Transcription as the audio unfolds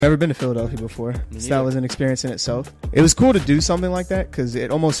never been to Philadelphia before, so that was an experience in itself. It was cool to do something like that because it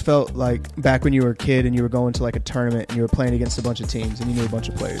almost felt like back when you were a kid and you were going to like a tournament and you were playing against a bunch of teams and you knew a bunch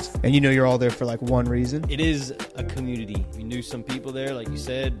of players. And you know you're all there for like one reason. It is a community. We knew some people there, like you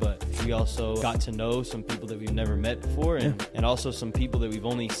said, but we also got to know some people that we've never met before and also some people that we've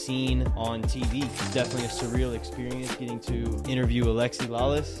only seen on TV. It's definitely a surreal experience getting to interview Alexi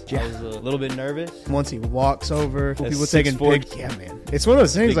Lawless. I was a little bit nervous. Once he walks over, people taking pictures. Yeah, man. It's one of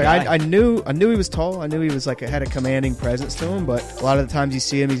those things. Like I knew he was tall. I knew he was like had a commanding presence to him. But a lot of the times you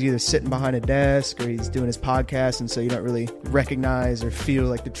see him, he's either sitting behind a desk or he's doing his podcast, and so you don't really recognize or feel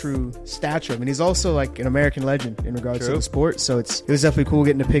like the true stature of him. And he's also like an American legend in regards to the sport. So it was definitely cool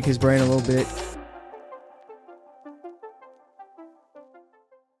getting to pick his brain a little bit.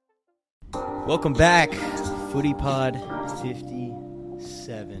 Welcome back, FOOTYPOD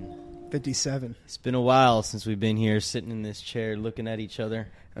 57. 57. It's been a while since we've been here sitting in this chair looking at each other.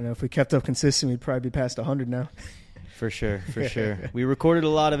 I know if we kept up consistent, we'd probably be past 100 now. For sure. We recorded a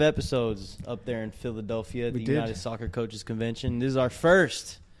lot of episodes up there in Philadelphia at the United Soccer Coaches Convention. This is our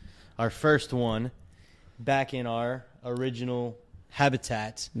first one back in our original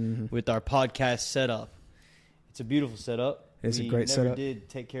habitat with our podcast setup. It's a beautiful setup. It's a great setup. We never did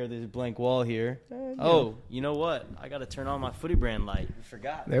take care of this blank wall here. Oh, you know what? I got to turn on my Footy brand light. I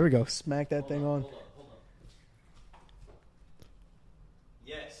forgot. There we go. Smack that thing on. Hold on.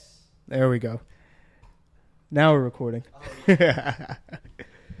 Yes. There we go. Now we're recording. Oh, yeah.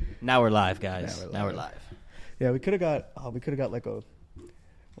 Now we're live, guys. Now we're live. Yeah, we could have got like one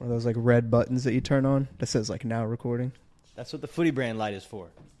of those like red buttons that you turn on that says like now recording. That's what the Footy brand light is for.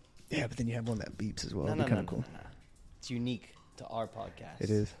 Yeah, but then you have one that beeps as well. No, It'd be kind of cool. No. It's unique to our podcast. It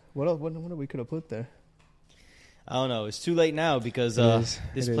is. What else? What we could have put there? I don't know. It's too late now because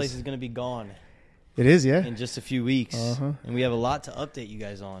this place is going to be gone. It is, yeah. In just a few weeks. Uh-huh. And we have a lot to update you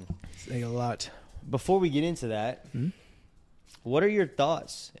guys on. A lot. Before we get into that, what are your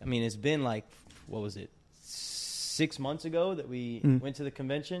thoughts? I mean, it's been like, what was it, 6 months ago that we went to the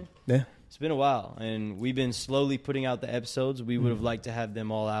convention? Yeah. It's been a while, and we've been slowly putting out the episodes. We would have liked to have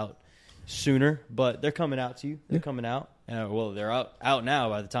them all out sooner, but they're coming out to you. They're coming out. Well, they're out now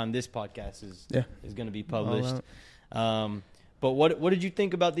by the time this podcast is going to be published. But what did you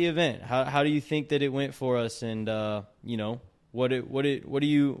think about the event? How do you think that it went for us? And what are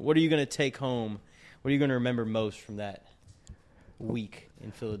you going to take home? What are you going to remember most from that week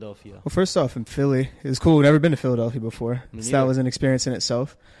in Philadelphia? Well, first off, in Philly, it was cool. We've never been to Philadelphia before, so that was an experience in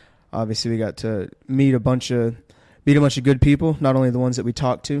itself. Obviously, we got to meet a bunch of good people, not only the ones that we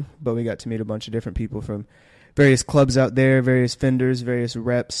talked to, but we got to meet a bunch of different people from various clubs out there, various vendors, various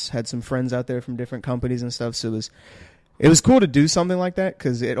reps, had some friends out there from different companies and stuff. So it was cool to do something like that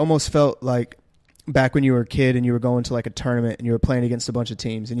because it almost felt like back when you were a kid and you were going to like a tournament and you were playing against a bunch of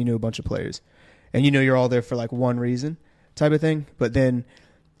teams and you knew a bunch of players. And you know you're all there for like one reason type of thing. But then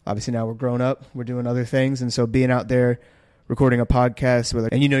obviously now we're grown up, we're doing other things. And so being out there recording a podcast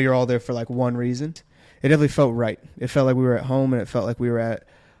and you know you're all there for like one reason, it definitely felt right. It felt like we were at home, and it felt like we were at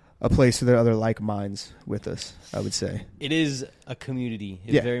a place where there are other like minds with us, I would say. It is a community.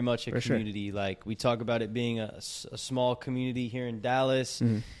 It's very much a community. Sure. Like we talk about it being a small community here in Dallas.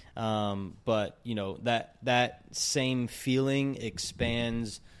 But you know, that same feeling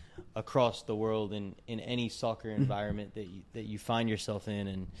expands across the world in any soccer environment that you find yourself in.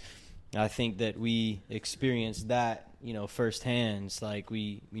 And I think that we experienced that, firsthand. It's like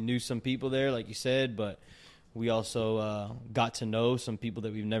we knew some people there, like you said, but we also got to know some people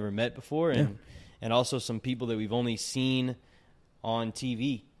that we've never met before, and also some people that we've only seen on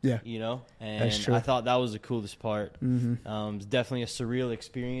TV. Yeah, and that's true. I thought that was the coolest part. It's definitely a surreal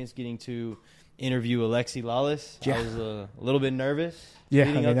experience getting to interview Alexi Lawless. I was a little bit nervous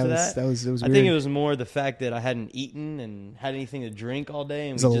leading up to that. It was weird. I think it was more the fact that I hadn't eten and had anything to drink all day.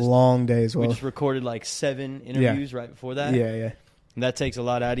 And it was a long day as well. We just recorded like 7 interviews right before that. Yeah. And that takes a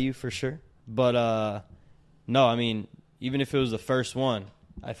lot out of you for sure. But no, I mean, even if it was the first one,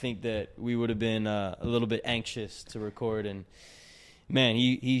 I think that we would have been a little bit anxious to record. And man,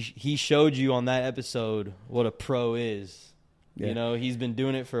 he showed you on that episode what a pro is. Yeah. He's been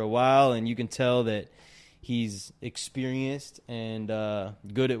doing it for a while, and you can tell that he's experienced and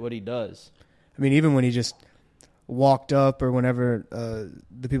good at what he does. I mean, even when he just walked up, or whenever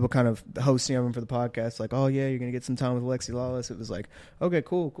the people kind of hosting him for the podcast, like, oh, yeah, you're going to get some time with Alexi Lawless, it was like, okay,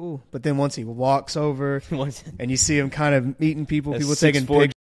 cool. But then once he walks over and you see him kind of meeting people taking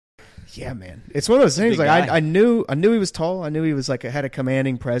pictures. Yeah, man. It's one of those things. Like I knew he was tall. I knew he was like had a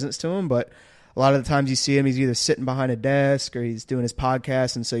commanding presence to him, but a lot of the times you see him, he's either sitting behind a desk or he's doing his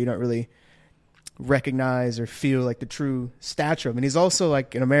podcast, and so you don't really recognize or feel like the true stature of him. And he's also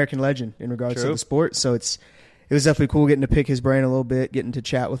like an American legend in regards to the sport. So it was definitely cool getting to pick his brain a little bit, getting to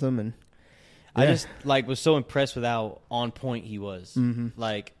chat with him. And I just was so impressed with how on point he was. Mm-hmm.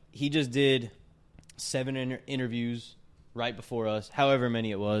 Like he just did 7 interviews right before us, however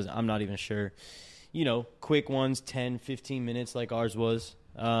many it was. I'm not even sure. Quick ones, 10, 15 minutes like ours was.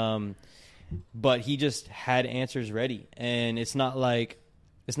 But he just had answers ready. And it's not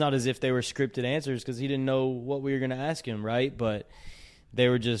as if they were scripted answers because he didn't know what we were going to ask him, right? But they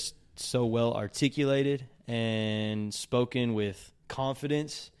were just so well articulated and spoken with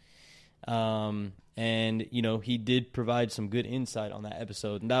confidence. And, he did provide some good insight on that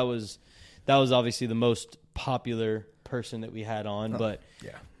episode. And that was obviously the most popular person that we had on, but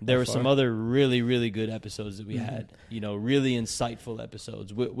there were some other really, really good episodes that we had, really insightful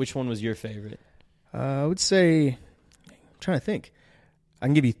episodes. Which one was your favorite? I would say, I'm trying to think. I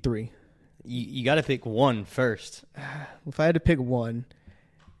can give you 3. You got to pick one first. If I had to pick one,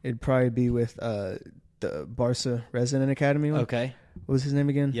 it'd probably be with the Barca Resident Academy one. Okay. What was his name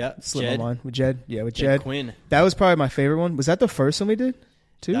again? Yeah, slipped my mind. With Jed. Yeah, with Jed Jed Quinn. That was probably my favorite one. Was that the first one we did?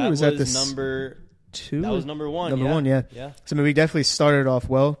 Too? That or was was that number 2? That was number 1. Number 1, yeah. Yeah. So we definitely started off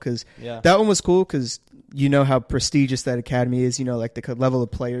well because that one was cool because how prestigious that academy is. Like the level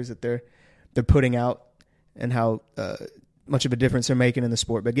of players that they're putting out and how much of a difference they're making in the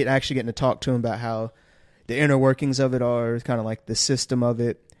sport. But actually getting to talk to them about how the inner workings of it are, kind of like the system of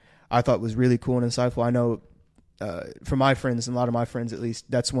it, I thought was really cool and insightful. I know for my friends, and a lot of my friends at least,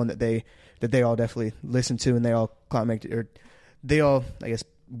 that's one that they all definitely listened to and they all I guess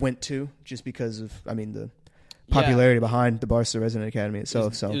went to just because of the popularity behind the Barca Resident Academy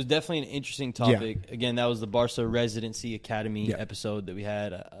itself. It was definitely an interesting topic. Yeah. Again, that was the Barca Residency Academy episode that we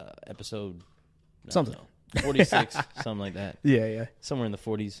had. Episode something 46, something like that. Yeah, somewhere in the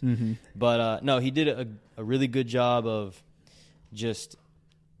 40s. Mm-hmm. But no, he did a really good job of just,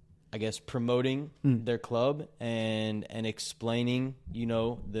 I guess, promoting their club and explaining,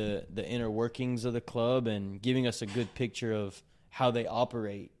 the inner workings of the club and giving us a good picture of how they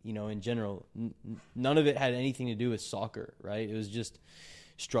operate, in general. None of it had anything to do with soccer, right? It was just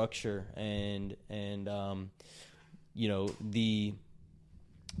structure and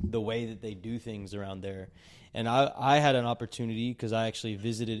the way that they do things around there. And I had an opportunity because I actually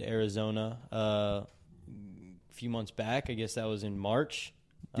visited Arizona a few months back. I guess that was in March.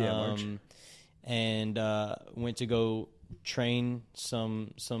 Yeah, March. And went to go train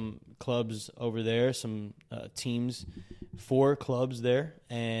some clubs over there, some teams, 4 clubs there,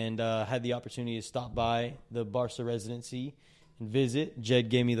 and had the opportunity to stop by the Barca residency and visit. Jed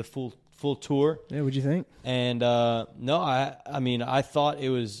gave me the full tour. Yeah, what'd you think? And no, I thought it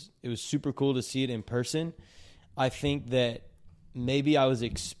was super cool to see it in person. I think that maybe I was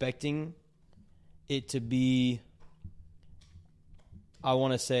expecting it to be, I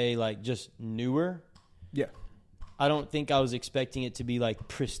want to say, like, just newer. Yeah. I don't think I was expecting it to be like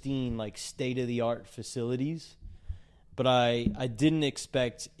pristine, like state-of-the-art facilities, but I didn't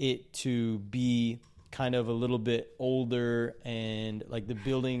expect it to be kind of a little bit older and like the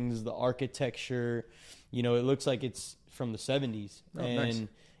buildings, the architecture, it looks like it's from the 70s. Oh, and, nice.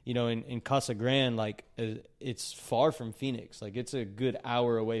 In Casa Grande, like it's far from Phoenix. Like it's a good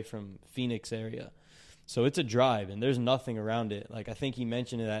hour away from Phoenix area. So it's a drive, and there's nothing around it. Like I think he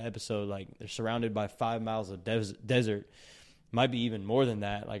mentioned in that episode, like they're surrounded by 5 miles of desert. Might be even more than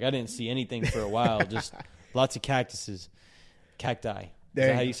that. Like I didn't see anything for a while. Just lots of cacti. Is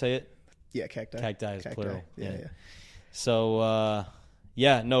that how you say it? Yeah, cacti. Cacti is plural. Yeah. So,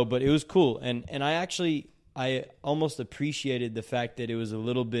 but it was cool. And I almost appreciated the fact that it was a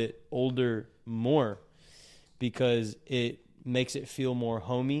little bit older more because it makes it feel more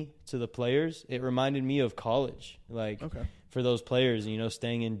homey to the players. It reminded me of college, for those players,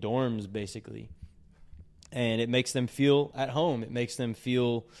 staying in dorms basically. And it makes them feel at home. It makes them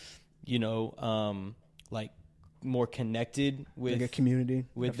feel, like more connected with like a community,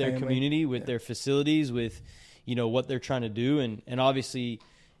 with their community, with their facilities, with, what they're trying to do. And obviously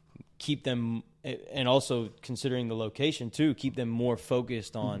keep them, and also considering the location too, keep them more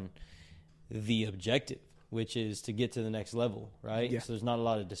focused on the objective, which is to get to the next level, right? Yeah. So there's not a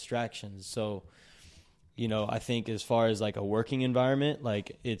lot of distractions. So, I think as far as like a working environment,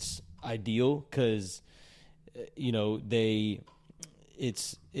 like it's ideal because,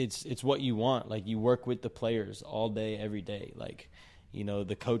 it's what you want. Like you work with the players all day, every day. Like,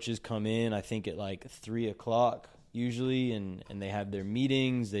 the coaches come in, I think at like 3:00 usually, and they have their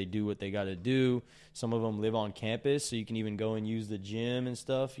meetings. They do what they got to do. Some of them live on campus, so you can even go and use the gym and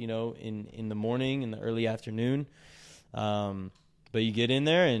stuff, in the morning, in the early afternoon. But you get in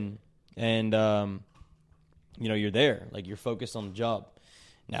there and And, you're there. Like, you're focused on the job.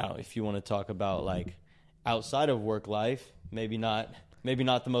 Now, if you want to talk about, like, outside of work life, maybe not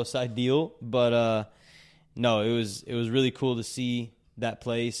the most ideal, but no, it was really cool to see that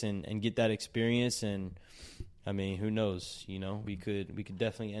place and get that experience. And I mean, who knows? We could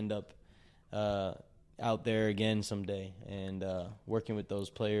definitely end up out there again someday and working with those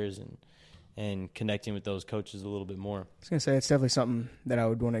players and connecting with those coaches a little bit more. I was gonna say it's definitely something that I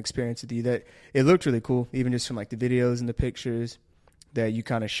would want to experience with you. That it looked really cool, even just from like the videos and the pictures that you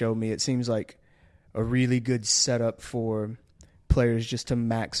kind of showed me. It seems like a really good setup for players just to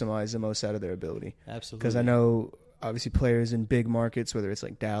maximize the most out of their ability. Absolutely. Because I know, obviously, players in big markets, whether it's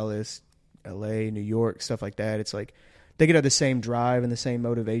like Dallas, LA, New York, stuff like that, it's like they could have the same drive and the same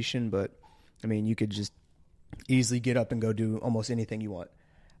motivation, but, I mean, you could just easily get up and go do almost anything you want.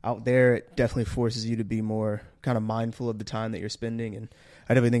 Out there, it definitely forces you to be more kind of mindful of the time that you're spending, and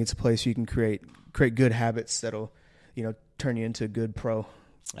I definitely think it's a place you can create good habits that'll, turn you into a good pro.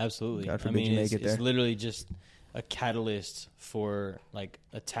 Absolutely. God forbid you make it there. It's literally just a catalyst for like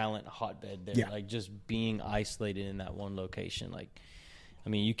a talent hotbed there. Yeah. Like just being isolated in that one location. Like, I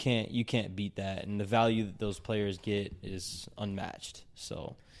mean, you can't beat that, and the value that those players get is unmatched.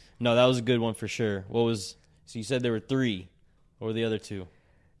 So, no, that was a good one for sure. So you said there were 3. What were the other 2?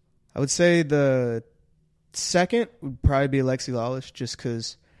 I would say the second would probably be Alexi Lawless, just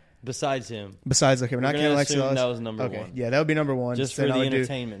because. Besides him. Besides, okay, we're not counting Alexi Lawless. That was number 1. Yeah, that would be number 1. Just for the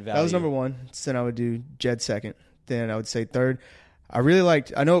entertainment value. That was number 1. Then I would do Jed second. Then I would say third. I really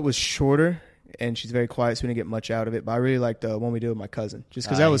liked. I know it was shorter, and she's very quiet, so we didn't get much out of it. But I really liked the one we did with my cousin, just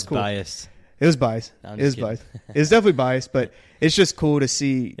because that was cool. Biased. It was biased. It was biased. It was definitely biased, but it's just cool to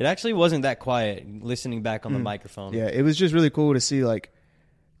see. It actually wasn't that quiet. Listening back on the microphone. Yeah, it was just really cool to see, like,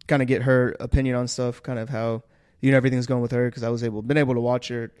 kind of get her opinion on stuff, kind of how everything's going with her, because I was been able to watch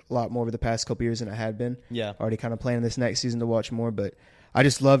her a lot more over the past couple years than I had been. Yeah. Already kind of planning this next season to watch more, but I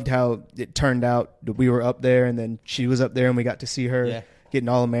just loved how it turned out that we were up there and then she was up there and we got to see her get an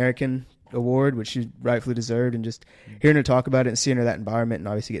All-American award, which she rightfully deserved, and just hearing her talk about it and seeing her that environment and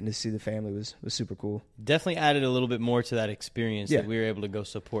obviously getting to see the family was super cool. Definitely added a little bit more to that experience that we were able to go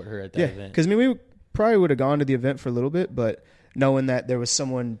support her at that event. Because, I mean, we probably would have gone to the event for a little bit, but knowing that there was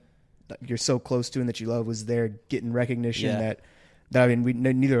someone you're so close to and that you love was there getting recognition that I mean,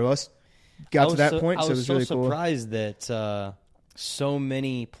 neither of us got to that point, so it was really cool. I was so surprised that so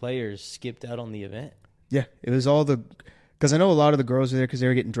many players skipped out on the event. Yeah, it was because I know a lot of the girls were there because they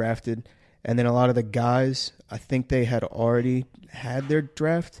were getting drafted, and then a lot of the guys, I think they had already had their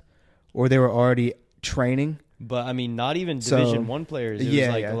draft or they were already training. But, I mean, not even Division I players. It was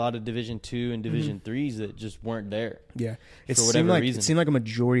like a lot of Division II and Division IIIs that just weren't there. Yeah. For whatever reason. It seemed like a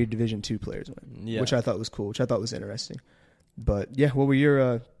majority of Division II players went, which I thought was cool, which I thought was interesting. But, yeah, what were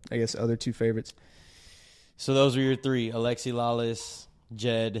your, I guess, other 2 favorites? So those were your 3, Alexi Lawless,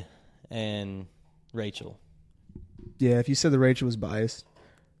 Jed, and Rachel. Yeah, if you said the Rachel was biased.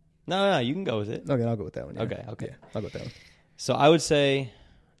 No, you can go with it. Okay, I'll go with that one. Yeah. Okay. Yeah, I'll go with that one. So I would say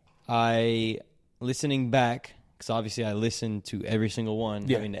listening back, because obviously I listened to every single one,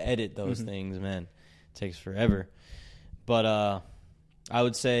 having to edit those things, man, it takes forever. But I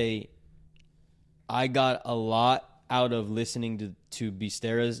would say I got a lot out of listening to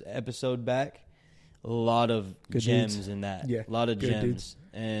Bistera's episode back. A lot of good gems dudes. In that. Yeah, a lot of gems. Dudes.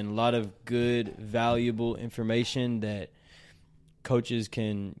 And a lot of good, valuable information that coaches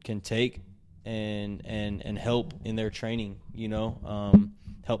can take and help in their training,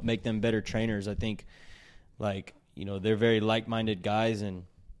 help make them better trainers. I think, they're very like-minded guys, and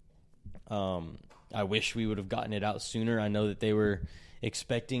I wish we would have gotten it out sooner. I know that they were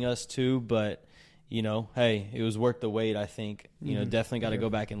expecting us to, but, hey, it was worth the wait, I think. Definitely got to go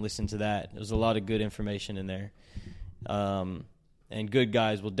back and listen to that. There's a lot of good information in there. And good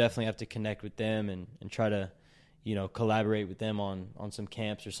guys, we'll definitely have to connect with them and try to, collaborate with them on some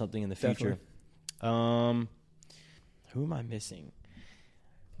camps or something in the future. Who am I missing?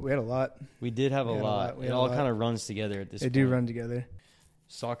 We had a lot. We did have a lot. It all kind of runs together at this point. They do run together.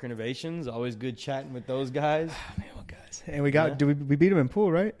 Soccer Innovations, always good chatting with those guys. Man, what guys? And we got, we beat them in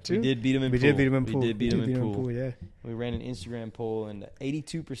pool, right? Too? We did beat them in pool. We did beat them in pool. We did beat them in pool. Yeah. We ran an Instagram poll, and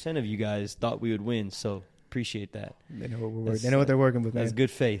 82% of you guys thought we would win, so appreciate that. They know what we're working. They know what they're working with, man. That's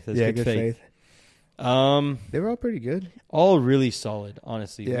good faith. That's good faith. They were all pretty good. All really solid,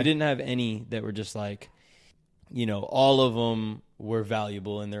 honestly. Yeah. We didn't have any that were just like, all of them were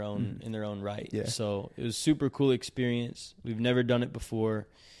valuable in their own right. Yeah. So it was a super cool experience. We've never done it before.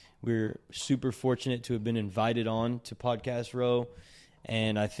 We're super fortunate to have been invited on to Podcast Row.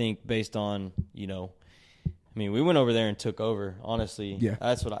 And I think based on, I mean, we went over there and took over. Honestly, yeah,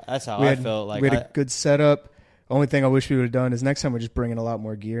 that's how I felt. Like we had a good setup. Only thing I wish we would have done is next time we're just bringing a lot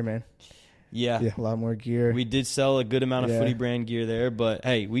more gear, man. Yeah, a lot more gear. We did sell a good amount of Footy brand gear there, but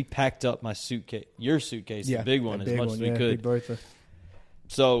hey, we packed up my suitcase, your suitcase, the big one, as much as we could. Big Bertha.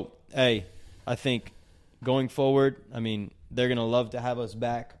 So, hey, I think going forward, I mean, they're going to love to have us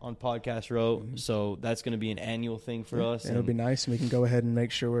back on Podcast Row, so that's going to be an annual thing for us. And it'll be nice, and we can go ahead and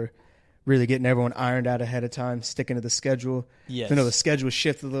make sure we're really getting everyone ironed out ahead of time, sticking to the schedule. Yes. I know the schedule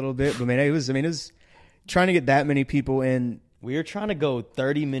shifted a little bit, but it was trying to get that many people in. We were trying to go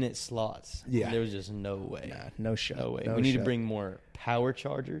 30-minute slots. Yeah. There was just no way. No shot. No way. We need to bring more power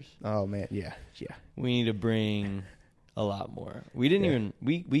chargers. Oh, man. Yeah. We need to bring a lot more. We didn't even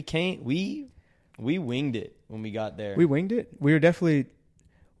we winged it when we got there. We winged it. We weren't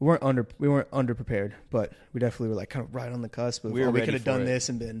underprepared, but we definitely were like kind of right on the cusp of, we could have done this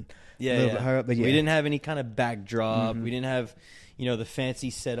and been a little bit higher up. But we didn't have any kind of backdrop. We didn't have, the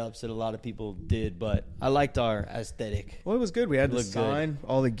fancy setups that a lot of people did, but I liked our aesthetic. Well, it was good. We had the sign,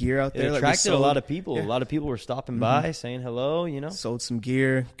 all the gear out there. It attracted a lot of people. Yeah. A lot of people were stopping by, saying hello, Sold some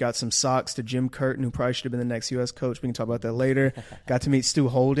gear, got some socks to Jim Curtin, who probably should have been the next U.S. coach. We can talk about that later. Got to meet Stu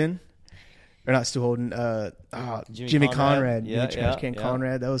Holden. Or not Stu Holden, Jimmy Conrad. Yeah, Trash Can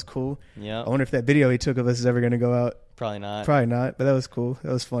Conrad. That was cool. Yeah. I wonder if that video he took of us is ever going to go out. Probably not, but that was cool.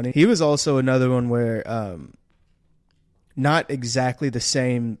 That was funny. He was also another one where not exactly the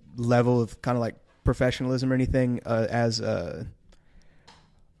same level of kind of like professionalism or anything as our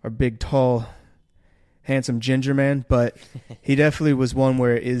big, tall, handsome ginger man, but he definitely was one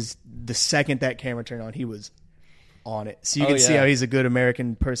where the second that camera turned on, he was on it. So you can see how he's a good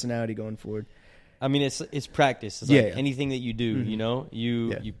American personality going forward. I mean, it's practice. It's like anything that you do,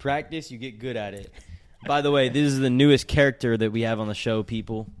 you practice, you get good at it. By the way, this is the newest character that we have on the show,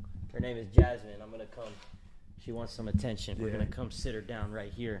 people. Her name is Jasmine. I'm going to come. She wants some attention. We're going to come sit her down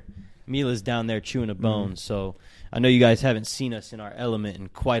right here. Mila's down there chewing a bone, so I know you guys haven't seen us in our element in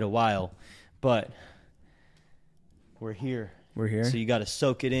quite a while, but we're here. We're here. So you got to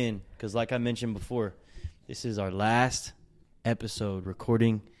soak it in, because like I mentioned before, this is our last episode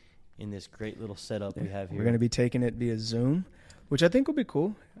recording in this great little setup we have here. We're going to be taking it via Zoom, which I think will be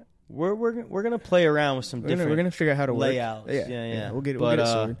cool. We're going to play around with some different we're going to figure out how to layouts. Work. Yeah. We'll get it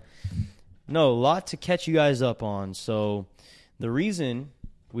sorted. No, a lot to catch you guys up on. So the reason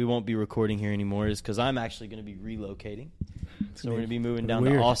we won't be recording here anymore is because I'm actually going to be relocating. So we're going to be moving down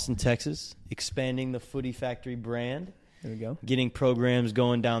to Austin, Texas, expanding the Footy Factory brand. There we go. Getting programs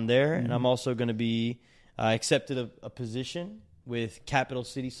going down there. And I'm also going to be accepted a position with Capital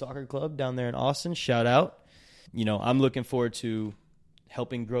City Soccer Club down there in Austin. Shout out. I'm looking forward to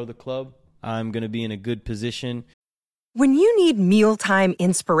helping grow the club. I'm going to be in a good position. When you need mealtime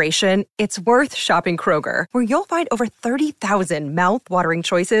inspiration, it's worth shopping Kroger, where you'll find over 30,000 mouth-watering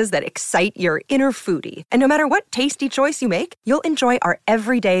choices that excite your inner foodie. And no matter what tasty choice you make, you'll enjoy our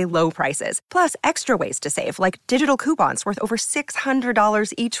everyday low prices, plus extra ways to save, like digital coupons worth over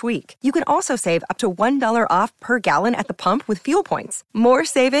 $600 each week. You can also save up to $1 off per gallon at the pump with fuel points. More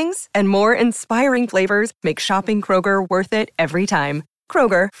savings and more inspiring flavors make shopping Kroger worth it every time.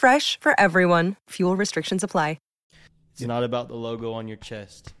 Kroger, fresh for everyone. Fuel restrictions apply. It's not about the logo on your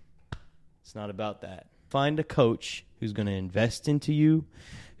chest. It's not about that. Find a coach who's going to invest into you,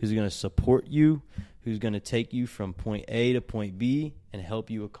 who's going to support you, who's going to take you from point A to point B and help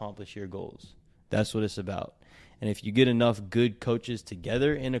you accomplish your goals. That's what it's about. And if you get enough good coaches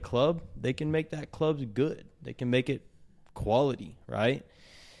together in a club, they can make that club good. They can make it quality, right?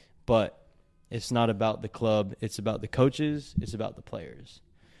 But it's not about the club. It's about the coaches. It's about the players.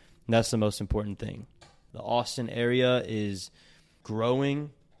 And that's the most important thing. The Austin area is growing.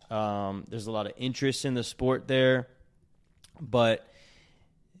 There's a lot of interest in the sport there, but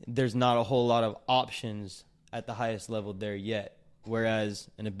there's not a whole lot of options at the highest level there yet. Whereas,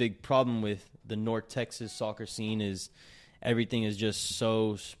 and a big problem with the North Texas soccer scene is everything is just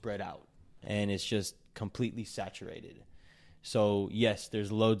so spread out, and it's just completely saturated. So, yes,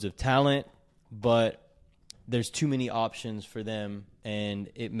 there's loads of talent, but there's too many options for them, and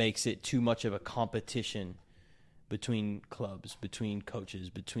it makes it too much of a competition between clubs, between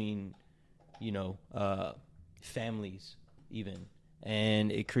coaches, between, families even.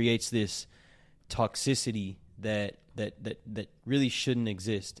 And it creates this toxicity that really shouldn't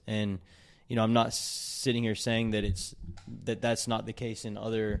exist. And, I'm not sitting here saying that that's not the case in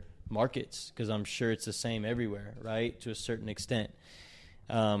other markets, because I'm sure it's the same everywhere, right, to a certain extent.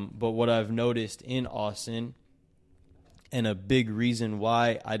 But what I've noticed in Austin, and a big reason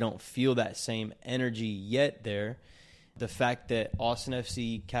why I don't feel that same energy yet there, the fact that Austin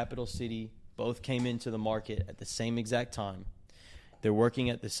FC, Capital City, both came into the market at the same exact time. They're working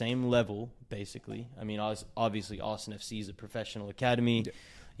at the same level, basically. I mean, obviously, Austin FC is a professional academy. Yeah.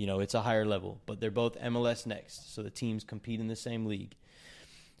 You know, it's a higher level. But they're both MLS Next, so the teams compete in the same league.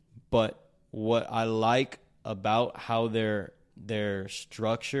 But what I like about how they're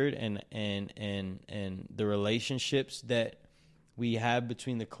structured and the relationships that we have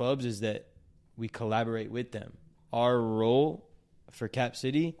between the clubs is that we collaborate with them. Our role for Cap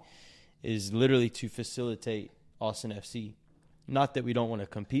City is literally to facilitate Austin FC. Not that we don't want to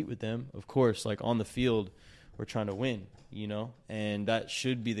compete with them. Of course, like on the field, we're trying to win, you know, and that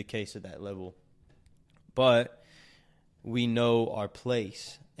should be the case at that level. But we know our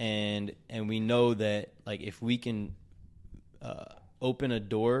place, and we know that, like, if we can open a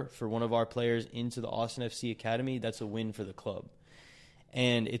door for one of our players into the Austin FC Academy, that's a win for the club.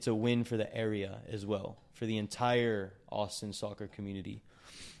 And it's a win for the area as well, for the entire Austin soccer community.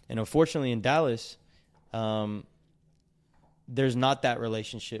 And unfortunately in Dallas, there's not that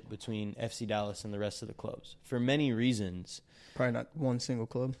relationship between FC Dallas and the rest of the clubs for many reasons. Probably not one single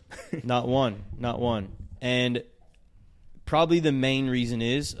club. Not one. And probably the main reason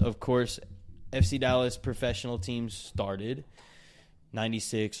is, of course, FC Dallas professional teams started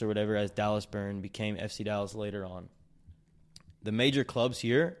 96 or whatever as Dallas Burn, became FC Dallas later on. The major clubs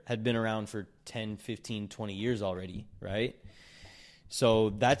here had been around for 10, 15, 20 years already, right?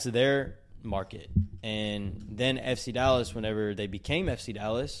 So that's their market. And then FC Dallas, whenever they became FC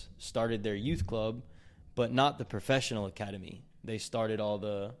Dallas, started their youth club, but not the professional academy. They started all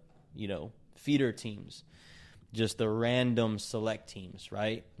the, you know, feeder teams, just the random select teams,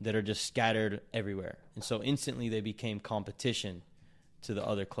 right, that are just scattered everywhere. And so instantly they became competition to the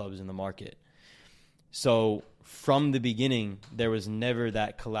other clubs in the market. So from the beginning, there was never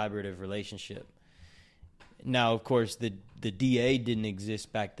that collaborative relationship. Now, of course, the DA didn't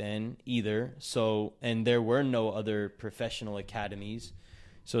exist back then either. So, and there were no other professional academies.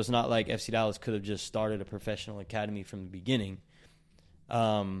 So it's not like FC Dallas could have just started a professional academy from the beginning.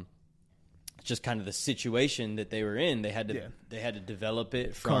 It's just kind of the situation that they were in. They had to develop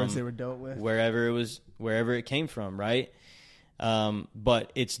it from cards they were dealt with, wherever it came from, right?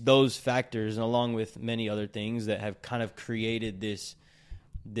 But it's those factors, and along with many other things, that have kind of created this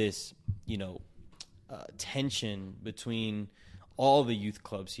you know, tension between all the youth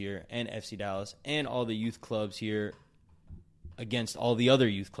clubs here and FC Dallas, and all the youth clubs here against all the other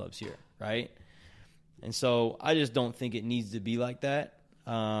youth clubs here, right? And so I just don't think it needs to be like that.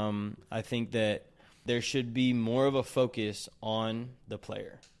 I think that there should be more of a focus on the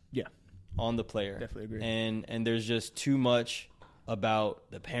player. Yeah. On the player. Definitely agree. And there's just too much about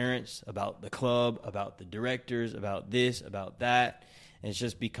the parents, about the club, about the directors, about this, about that. And it's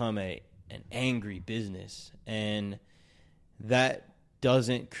just become an angry business. And that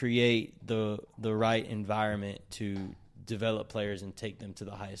doesn't create the right environment to develop players and take them to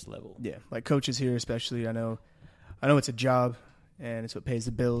the highest level. Yeah, like coaches here especially, I know it's a job and it's what pays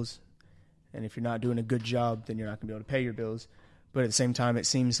the bills. And if you're not doing a good job, then you're not going to be able to pay your bills. But at the same time, it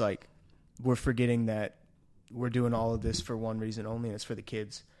seems like we're forgetting that we're doing all of this for one reason only, and it's for the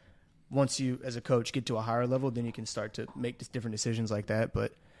kids. Once you, as a coach, get to a higher level, then you can start to make different decisions like that.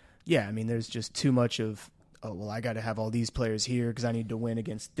 But, yeah, I mean, there's just too much of, oh, well, I got to have all these players here because I need to win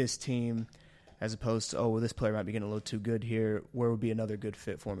against this team, as opposed to, oh, well, this player might be getting a little too good here. Where would be another good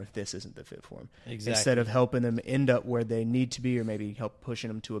fit for him if this isn't the fit for him? Exactly. Instead of helping them end up where they need to be, or maybe help pushing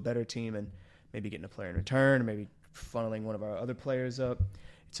them to a better team and maybe getting a player in return, or maybe funneling one of our other players up.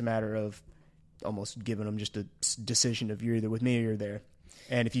 It's a matter of almost giving them just a decision of you're either with me or you're there.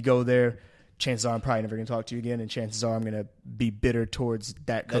 And if you go there, chances are I'm probably never going to talk to you again, and chances are I'm going to be bitter towards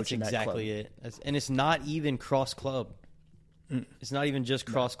that coach and that club. That's exactly it. And it's not even cross-club. It's not even just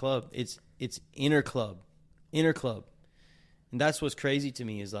cross-club. It's inter-club. And that's what's crazy to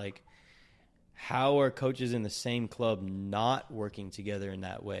me is, like, how are coaches in the same club not working together in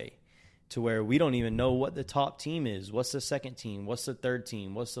that way, to where we don't even know what the top team is, what's the second team, what's the third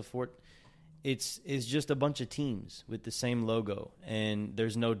team, what's the fourth. It's just a bunch of teams with the same logo, and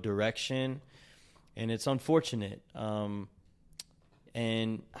there's no direction, and it's unfortunate. And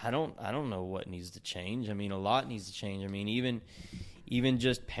I don't know what needs to change. I mean, a lot needs to change. I mean, even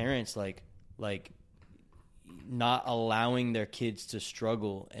just parents like not allowing their kids to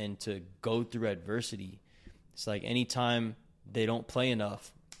struggle and to go through adversity. It's like anytime they don't play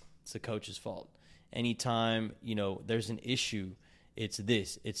enough, it's the coach's fault. Anytime, you know, there's an issue, it's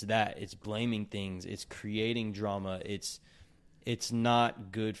this, it's that, it's blaming things, it's creating drama. It's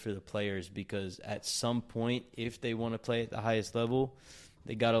not good for the players, because at some point, if they want to play at the highest level,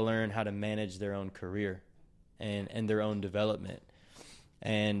 they got to learn how to manage their own career and their own development.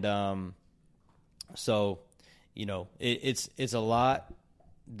 And So, it's a lot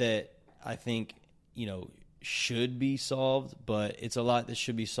that I think, should be solved, but it's a lot that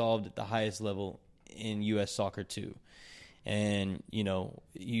should be solved at the highest level in U.S. soccer too. And,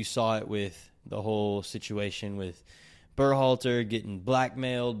 you saw it with the whole situation with Berhalter getting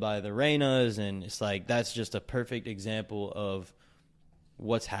blackmailed by the Reinas, and it's like that's just a perfect example of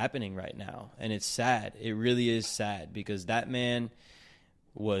what's happening right now. And it's sad. It really is sad because that man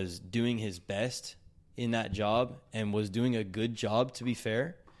was doing his best in that job and was doing a good job, to be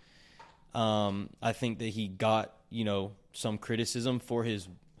fair. I think that he got, some criticism for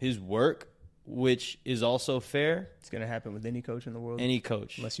his work, which is also fair. It's going to happen with any coach in the world. Any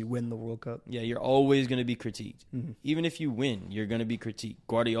coach. Unless you win the World Cup. Yeah, you're always going to be critiqued. Mm-hmm. Even if you win, you're going to be critiqued.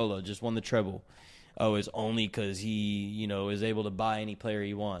 Guardiola just won the treble. Oh, it's only because he, is able to buy any player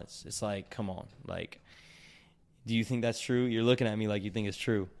he wants. It's like, come on. Like, do you think that's true? You're looking at me like you think it's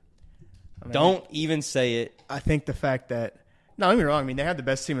true. Don't even say it. I think the fact that, no, don't get me wrong. I mean, they had the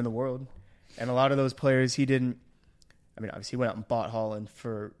best team in the world. And a lot of those players, he didn't, obviously he went out and bought Haaland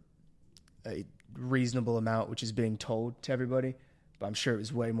for a reasonable amount, which is being told to everybody. But I'm sure it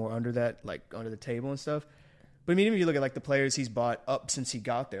was way more under that, like under the table and stuff. But even if you look at like the players he's bought up since he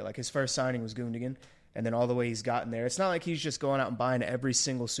got there, like his first signing was Gundogan, and then all the way he's gotten there. It's not like he's just going out and buying every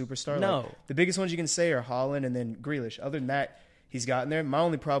single superstar. No. Like, the biggest ones you can say are Haaland and then Grealish. Other than that, he's gotten there. My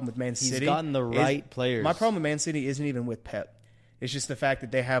only problem with Man City, he's gotten the right players. My problem with Man City isn't even with Pep. It's just the fact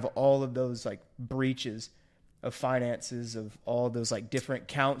that they have all of those like breaches of finances, of all those like different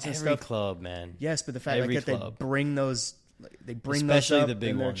counts and Every stuff. Club, man. Yes, but the fact Every that club. they bring those, Especially those up, the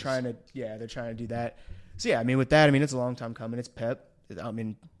big and they're ones. trying to do that. So yeah, with that, it's a long time coming. It's Pep.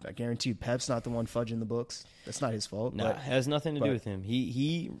 I guarantee you, Pep's not the one fudging the books. That's not his fault. No, it has nothing to do with him.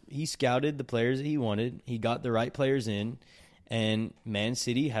 He scouted the players that he wanted. He got the right players in, and Man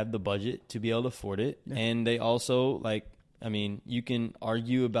City had the budget to be able to afford it. Yeah. And they also you can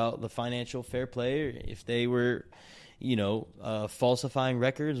argue about the financial fair play, or if they were, falsifying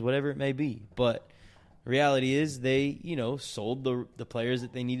records, whatever it may be. But reality is they, sold the players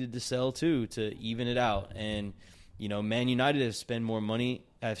that they needed to sell to even it out. And, Man United have spent more money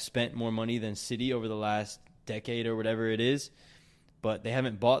than City over the last decade or whatever it is, but they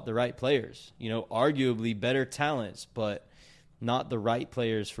haven't bought the right players. Arguably better talents, but not the right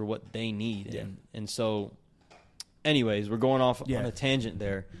players for what they need. Yeah. And so, anyways, we're going off on a tangent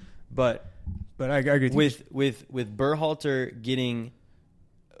there, but I agree with Berhalter getting,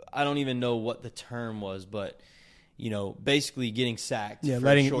 I don't even know what the term was, but basically getting sacked. Yeah, for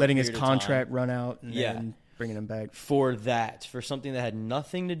letting his contract run out and then bringing him back for something that had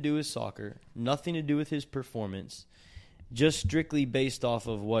nothing to do with soccer, nothing to do with his performance, just strictly based off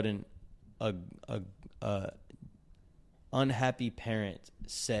of what an unhappy parent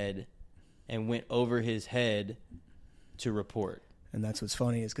said and went over his head to report. And that's what's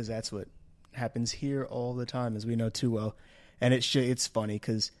funny, is because that's what happens here all the time, as we know too well. And it's funny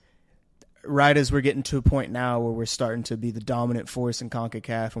because right as we're getting to a point now where we're starting to be the dominant force in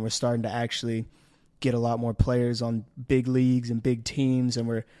CONCACAF, and we're starting to actually get a lot more players on big leagues and big teams, and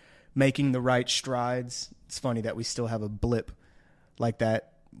we're making the right strides, it's funny that we still have a blip like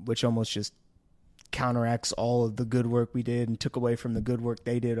that, which almost just counteracts all of the good work we did and took away from the good work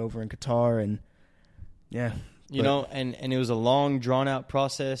they did over in Qatar. And and it was a long, drawn-out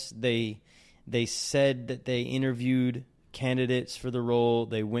process. They said that they interviewed candidates for the role.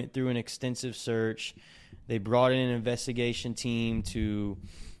 They went through an extensive search. They brought in an investigation team to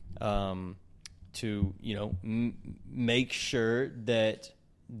make sure that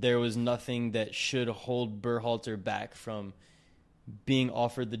there was nothing that should hold Berhalter back from being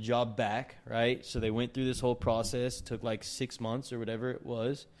offered the job back, right? So they went through this whole process, took like 6 months or whatever it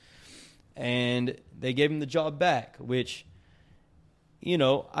was, and they gave him the job back, which,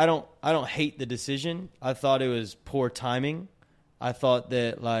 I don't hate the decision. I thought it was poor timing. I thought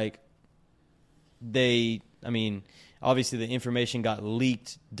that obviously the information got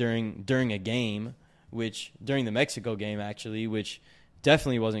leaked during a game, during the Mexico game actually, which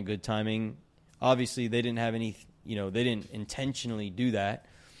definitely wasn't good timing. Obviously they didn't have any, they didn't intentionally do that,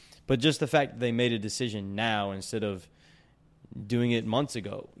 but just the fact that they made a decision now instead of doing it months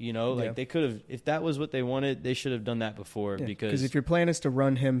ago, they could have, if that was what they wanted, they should have done that before. Yeah, because if your plan is to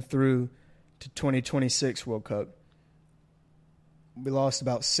run him through to 2026 World Cup, we lost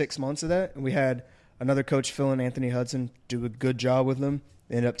about 6 months of that, and we had another coach, Phil and Anthony Hudson, do a good job with them.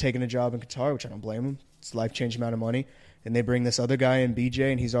 They ended up taking a job in Qatar, which I don't blame them. It's a life-changing amount of money. And they bring this other guy in,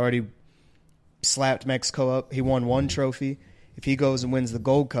 BJ, and he's already slapped Mexico up. He won one trophy. If he goes and wins the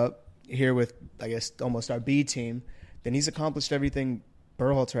Gold Cup here with, I guess, almost our B team, then he's accomplished everything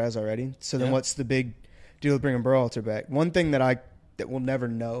Berhalter has already. So then what's the big deal with bringing Berhalter back? One thing that we'll never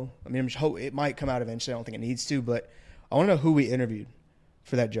know. I mean, it might come out eventually. I don't think it needs to, but I want to know who we interviewed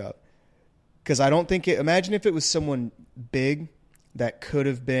for that job. Because I don't think imagine if it was someone big that could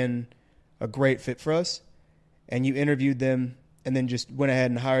have been a great fit for us, and you interviewed them and then just went ahead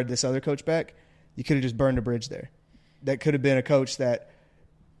and hired this other coach back. You could have just burned a bridge there. That could have been a coach that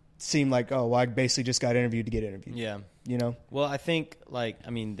seemed like, oh, well, I basically just got interviewed to get interviewed. Yeah. You know? Well, I think,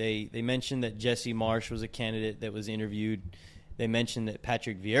 they mentioned that Jesse Marsh was a candidate that was interviewed. They mentioned that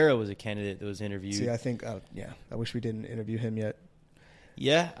Patrick Vieira was a candidate that was interviewed. See, I think, I wish we didn't interview him yet.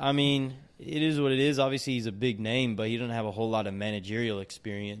 Yeah, I mean, it is what it is. Obviously, he's a big name, but he doesn't have a whole lot of managerial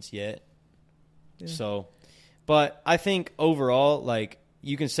experience yet. Yeah. So, but I think overall,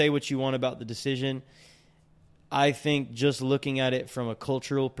 you can say what you want about the decision. I think just looking at it from a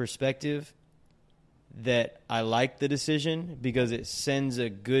cultural perspective, that I like the decision because it sends a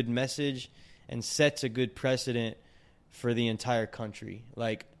good message and sets a good precedent for the entire country.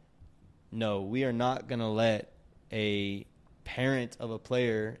 No, we are not going to let a parent of a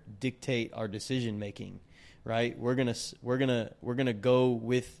player dictate our decision making, right? We're going to go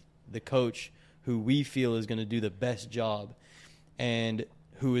with the coach who we feel is going to do the best job and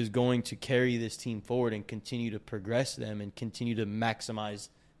who is going to carry this team forward and continue to progress them and continue to maximize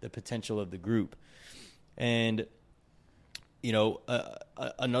the potential of the group. And,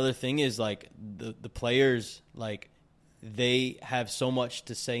 another thing is, the players, they have so much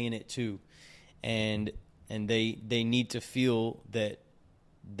to say in it too. And they need to feel that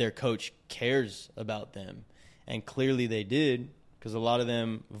their coach cares about them. And clearly they did, because a lot of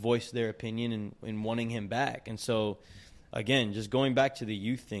them voiced their opinion in wanting him back. And so, again, just going back to the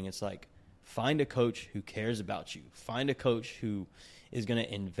youth thing, it's find a coach who cares about you. Find a coach who is going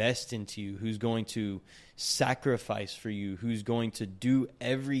to invest into you, who's going to sacrifice for you, who's going to do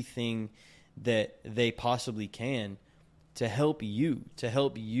everything that they possibly can to help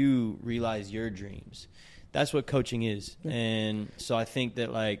you realize your dreams. That's what coaching is. And so I think that,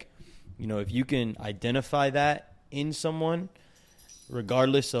 if you can identify that in someone,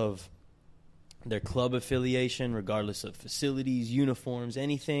 regardless of their club affiliation, regardless of facilities, uniforms,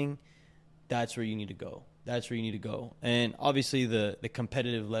 anything, that's where you need to go. That's where you need to go. And obviously the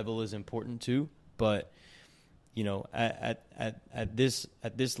competitive level is important too, but at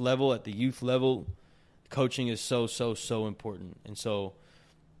this level, at the youth level, coaching is so important. And so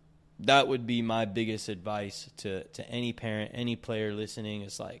that would be my biggest advice to any parent, any player listening,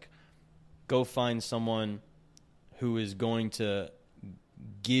 is go find someone who is going to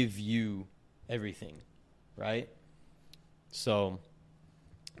give you everything, right? So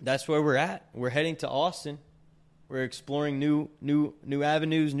that's where we're at. We're heading to Austin. We're exploring new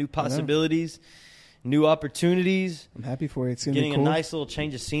avenues, new possibilities, new opportunities. I'm happy for you. It's gonna be cool. Getting a nice little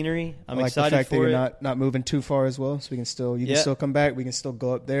change of scenery. I'm excited for it. I like the fact that you're not moving too far as well, so we can still can still come back. We can still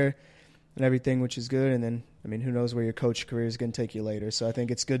go up there and everything, which is good. And then, who knows where your coach career is going to take you later. So I think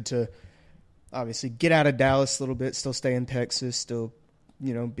it's good to obviously get out of Dallas a little bit, still stay in Texas, still,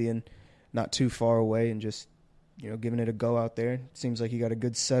 being not too far away and just, giving it a go out there. It seems like you got a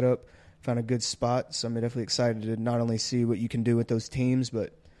good setup, found a good spot. So I'm definitely excited to not only see what you can do with those teams,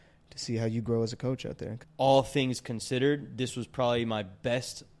 but to see how you grow as a coach out there. All things considered, this was probably my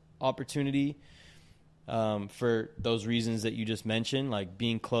best opportunity for those reasons that you just mentioned,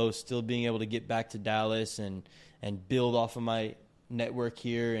 being close, still being able to get back to Dallas and build off of my network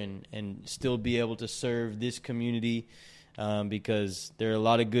here and still be able to serve this community because there are a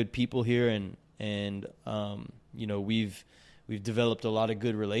lot of good people here and we've developed a lot of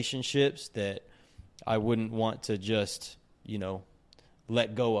good relationships that I wouldn't want to just,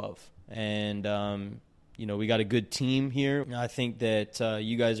 let go of. And, we got a good team here. I think that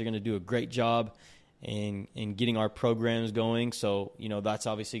you guys are going to do a great job in getting our programs going. So, that's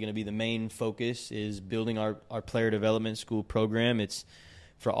obviously going to be the main focus, is building our player development school program. It's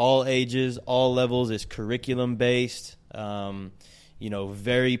for all ages, all levels. It's curriculum-based,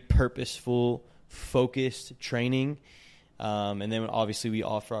 very purposeful, focused training. And then obviously we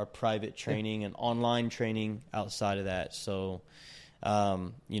offer our private training and online training outside of that. So,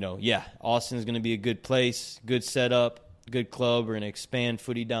 Austin's going to be a good place, good setup, good club. We're going to expand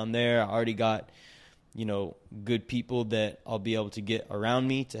footy down there. I already got, good people that I'll be able to get around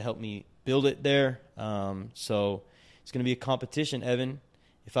me to help me build it there. So it's going to be a competition, Evan.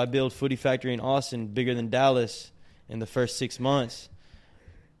 If I build Footy Factory in Austin bigger than Dallas in the first 6 months,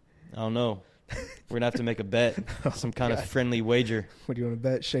 I don't know. We're going to have to make a bet, some kind of friendly wager. What do you want to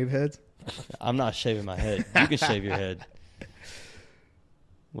bet? Shave heads? I'm not shaving my head. You can shave your head.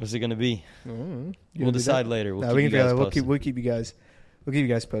 What's it going to be? Mm-hmm. We'll decide later. We'll keep you guys posted. We'll keep you guys we'll keep you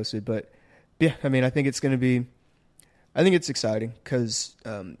guys posted. But yeah, I mean, I think it's exciting because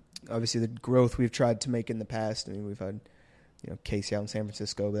obviously the growth we've tried to make in the past. I mean, we've had Casey out in San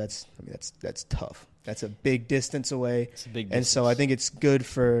Francisco, but that's tough. That's a big distance away. It's a big distance. And so I think it's good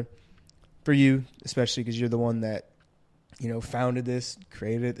for you, especially because you're the one that founded this,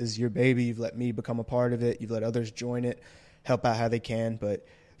 created it. This is your baby. You've let me become a part of it. You've let others join it, help out how they can. But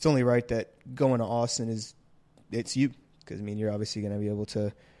it's only right that going to Austin it's you, because I mean you're obviously going to be able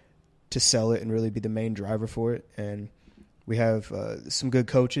to sell it and really be the main driver for it. And we have some good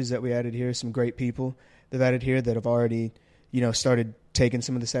coaches that we added here, some great people they've added here that have already started taking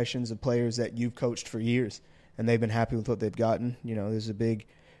some of the sessions of players that you've coached for years, and they've been happy with what they've gotten. There's a big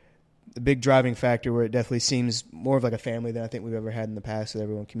driving factor where it definitely seems more of like a family than I think we've ever had in the past, with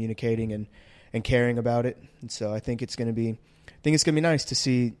everyone communicating and caring about it. And so I think it's going to be nice to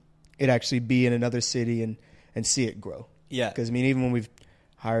see it actually be in another city and see it grow. Yeah. Because I mean, even when we've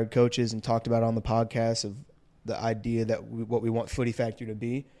hired coaches and talked about on the podcast of the idea that what we want Footy Factory to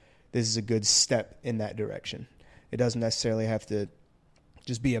be, this is a good step in that direction. It doesn't necessarily have to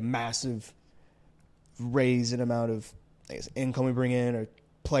just be a massive raise in amount of income we bring in or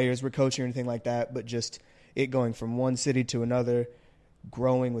players we're coaching or anything like that, but just it going from one city to another,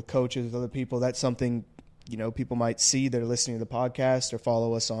 growing with coaches, with other people. That's something, people might see that are listening to the podcast or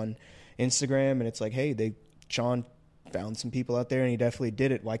follow us on Instagram, and it's like, hey, Sean found some people out there and he definitely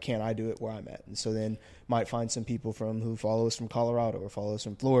did it. Why can't I do it where I'm at? And so then might find some people who follow us from Colorado or follow us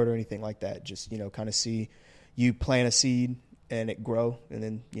from Florida or anything like that. Just, kind of see you plant a seed and it grow, and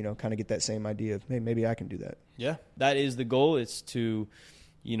then, kind of get that same idea of, hey, maybe I can do that. Yeah, that is the goal. It's to,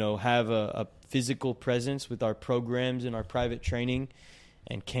 have a physical presence with our programs and our private training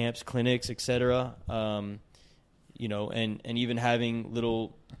and camps, clinics, etc. And even having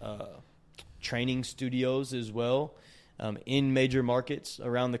little training studios as well in major markets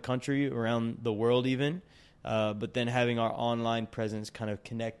around the country, around the world even, but then having our online presence kind of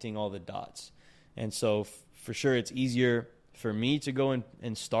connecting all the dots. And so for sure it's easier for me to go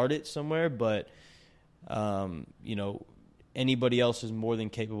and start it somewhere, but, anybody else is more than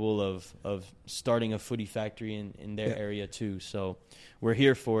capable of starting a Footy Factory in their area too. So we're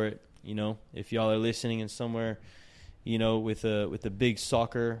here for it. If y'all are listening and somewhere, with a big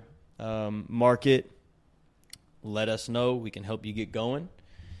soccer market, let us know. We can help you get going.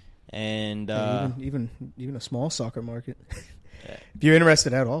 And even a small soccer market, if you're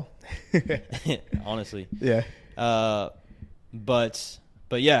interested at all. Honestly, yeah.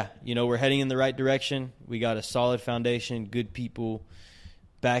 But yeah, we're heading in the right direction. We got a solid foundation, good people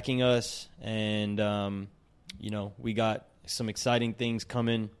backing us, and we got some exciting things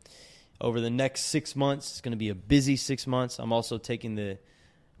coming over the next 6 months. It's going to be a busy 6 months. I'm also taking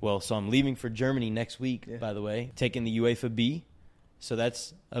so I'm leaving for Germany next week, by the way, taking the UEFA B. So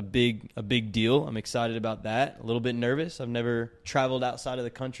that's a big deal. I'm excited about that. A little bit nervous. I've never traveled outside of the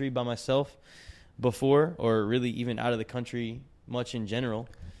country by myself before, or really even out of the country much in general.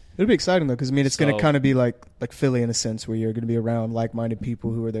 It'll be exciting though, because I mean it's going to kind of be like Philly in a sense, where you're going to be around like-minded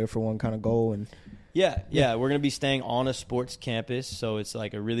people who are there for one kind of goal. And yeah, we're going to be staying on a sports campus, so it's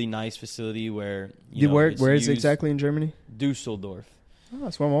like a really nice facility where where is it exactly in Germany? Dusseldorf. Oh,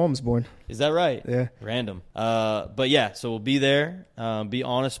 that's where my mom was born. Is that right? Yeah. Random. But yeah, so we'll be there, be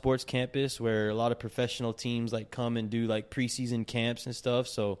on a sports campus where a lot of professional teams come and do preseason camps and stuff.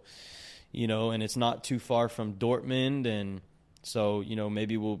 So, and it's not too far from Dortmund, and so,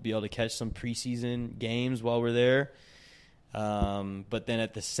 maybe we'll be able to catch some preseason games while we're there. But then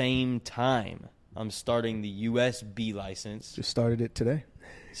at the same time, I'm starting the USB license. Just started it today.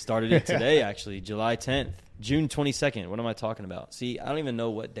 Started it today, actually, July 10th. June 22nd. What am I talking about? See, I don't even know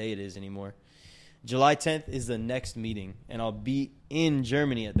what day it is anymore. July 10th is the next meeting, and I'll be in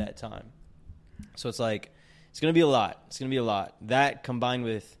Germany at that time. So it's going to be a lot. It's going to be a lot. That combined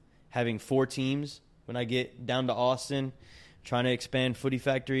with having 4 teams when I get down to Austin, trying to expand Footy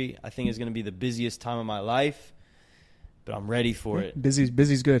Factory, I think is going to be the busiest time of my life, but I'm ready for it. Busy's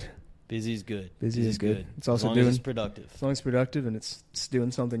good. Busy's good. Busy is good. It's also as long as it's productive. As long as it's productive and it's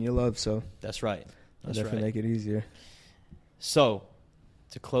doing something you love, so that's right. That's definitely make it easier. So,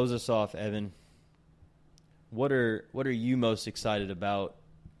 to close us off, Evan, what are you most excited about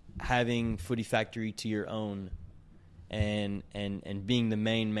having Footy Factory to your own and being the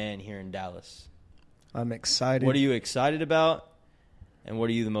main man here in Dallas? I'm excited. What are you excited about, and what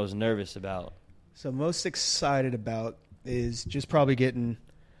are you the most nervous about? So most excited about is just probably getting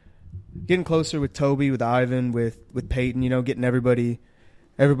closer with Toby, with Ivan, with Peyton, getting everybody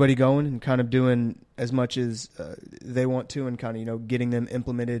going and kind of doing as much as they want to, and kind of, getting them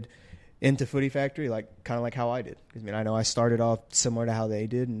implemented into Footy Factory, like kind of like how I did. I mean, I know I started off similar to how they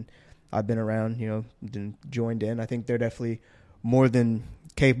did, and I've been around, joined in. I think they're definitely more than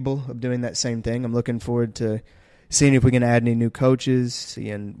capable of doing that same thing. I'm looking forward to seeing if we can add any new coaches,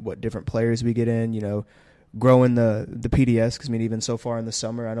 seeing what different players we get in, growing the PDS, because I mean, even so far in the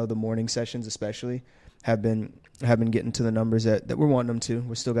summer, I know the morning sessions especially have been getting to the numbers that we're wanting them to.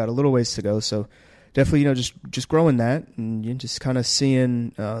 We still got a little ways to go, so definitely, just growing that, and just kind of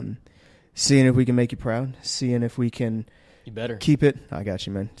seeing if we can make you proud, seeing if we can keep it. I got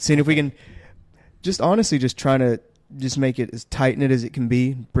you, man. Seeing if we can just honestly just trying to just make it as tight-knit as it can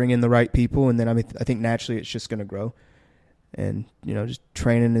be, bring in the right people, and then I think naturally it's just going to grow. And, just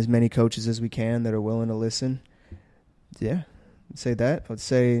training as many coaches as we can that are willing to listen. Yeah, I'd say that. I would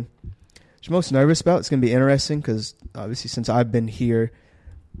say what I'm most nervous about, it's going to be interesting because obviously since I've been here,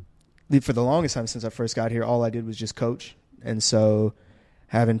 for the longest time since I first got here, all I did was just coach. And so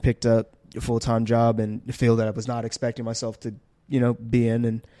having picked up a full-time job and a field that I was not expecting myself to, be in,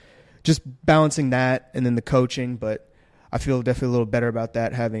 and just balancing that and then the coaching. But I feel definitely a little better about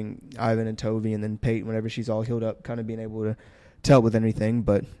that, having Ivan and Tovi and then Peyton, whenever she's all healed up, kind of being able to help with anything.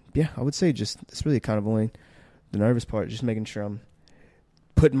 But, yeah, I would say it's really kind of only the nervous part, just making sure I'm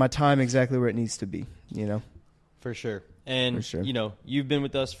putting my time exactly where it needs to be, For sure. And, For sure. You've been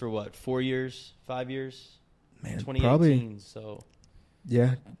with us for what, 4 years, 5 years? Man, 2018, probably. So.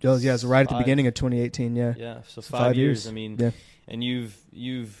 Yeah. Yeah, so right at the beginning of 2018, yeah. Yeah, so 5 years. I mean, yeah. And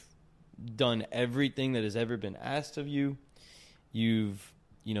you've done everything that has ever been asked of you. You've,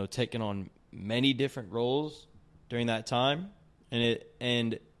 taken on many different roles during that time,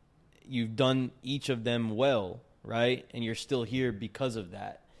 and you've done each of them well, right? And you're still here because of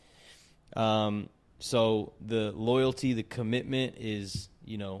that. So the loyalty, the commitment is,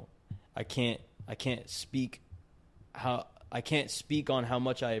 I can't speak on how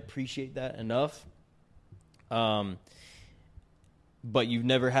much I appreciate that enough. But you've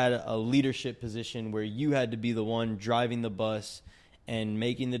never had a leadership position where you had to be the one driving the bus and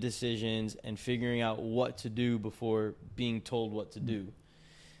making the decisions and figuring out what to do before being told what to do.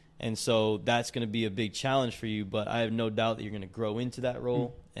 And so that's going to be a big challenge for you, but I have no doubt that you're going to grow into that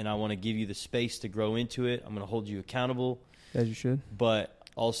role, and I want to give you the space to grow into it. I'm going to hold you accountable. As you should. But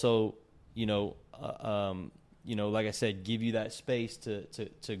also, like I said, give you that space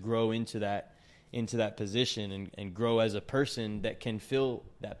to grow into that position and grow as a person that can fill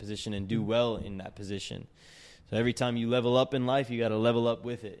that position and do well in that position. So every time you level up in life, you got to level up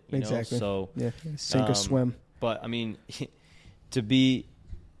with it. Exactly. So yeah, sink or swim. But I mean, to be,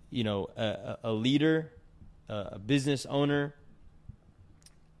 a leader, a business owner,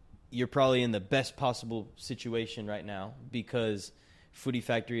 you're probably in the best possible situation right now because Footy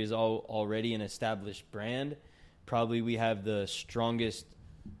Factory is already an established brand. Probably we have the strongest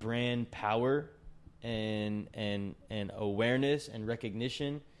brand power and awareness and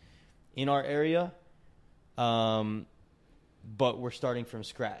recognition in our area. But we're starting from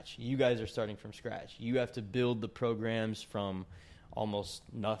scratch. You guys are starting from scratch. You have to build the programs from almost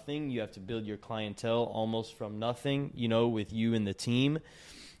nothing. You have to build your clientele almost from nothing, with you and the team.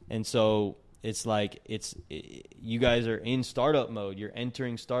 And so it's like you guys are in startup mode. You're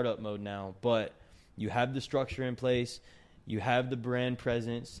entering startup mode now, but you have the structure in place. You have the brand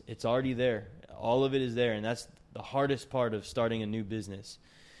presence. It's already there. All of it is there, and that's the hardest part of starting a new business.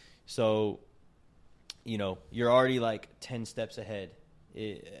 So, you're already like 10 steps ahead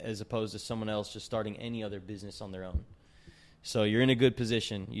as opposed to someone else just starting any other business on their own. So you're in a good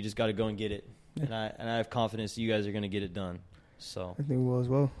position. You just got to go and get it. Yeah. And I have confidence that you guys are going to get it done. So I think we will as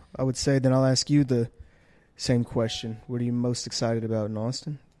well. I would say then I'll ask you the same question. What are you most excited about in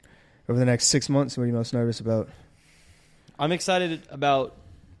Austin? Over the next 6 months, what are you most nervous about? I'm excited about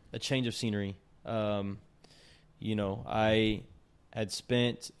a change of scenery. I had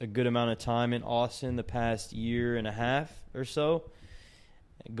spent a good amount of time in Austin the past year and a half or so,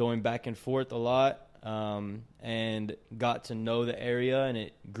 going back and forth a lot, and got to know the area, and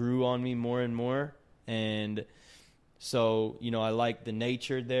it grew on me more and more. And so, I like the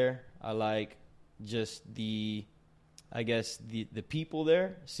nature there. I like just the people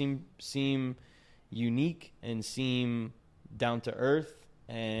there seem unique and seem down to earth,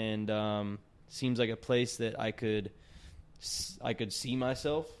 and seems like a place that I could see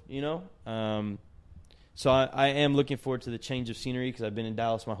myself, So I am looking forward to the change of scenery because I've been in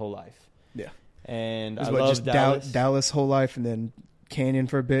Dallas my whole life. Yeah. And I love just Dallas. Dallas whole life, and then Canyon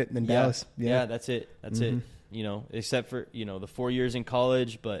for a bit, and then Dallas. Yeah, that's it. That's it. Except for, the 4 years in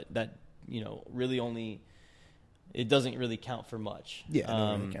college, but that, really only – it doesn't really count for much. Yeah,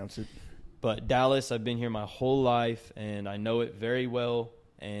 it really counts it. But Dallas, I've been here my whole life, and I know it very well.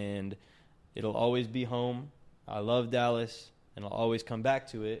 And It'll always be home. I love Dallas, and I'll always come back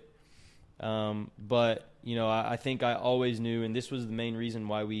to it. But, you know, I think I always knew, and this was the main reason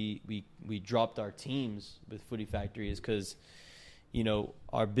why we dropped our teams with Footy Factory, is because, you know,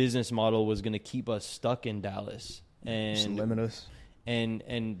 our business model was going to keep us stuck in Dallas. And just limit us.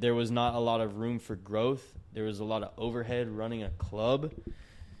 And there was not a lot of room for growth. There was a lot of overhead running a club.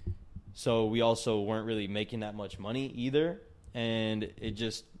 So we also weren't really making that much money either. And it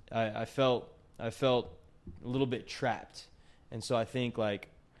just, I felt a little bit trapped. And so I think, like,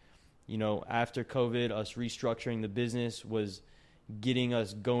 you know, after COVID, us restructuring the business was getting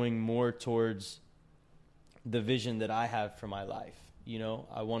us going more towards the vision that I have for my life. You know,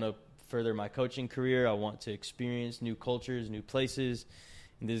 I want to further my coaching career. I want to experience new cultures, new places.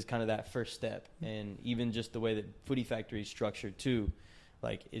 And this is kind of that first step. And even just the way that Footy Factory is structured too,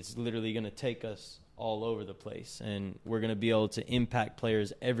 like, it's literally going to take us all over the place. And we're going to be able to impact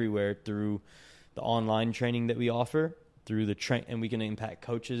players everywhere through the online training that we offer, through the and we can impact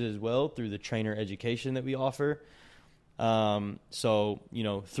coaches as well through the trainer education that we offer. So, you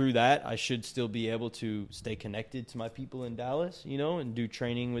know, through that, I should still be able to stay connected to my people in Dallas, you know, and do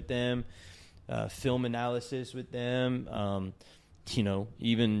training with them, film analysis with them, you know,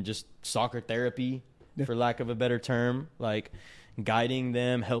 even just soccer therapy, for lack of a better term, like guiding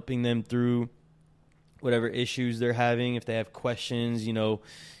them, helping them through whatever issues they're having. If they have questions, you know,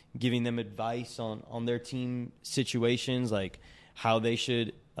 giving them advice on their team situations, like how they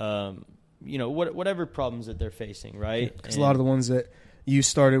should, you know, whatever problems that they're facing, right? Because a lot of the ones that you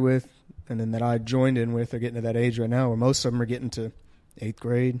started with and then that I joined in with are getting to that age right now where most of them are getting to 8th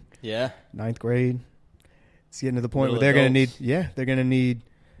grade, 9th grade. It's getting to the point where they're going to need,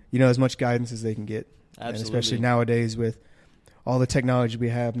 you know, as much guidance as they can get. Absolutely. And especially nowadays with all the technology we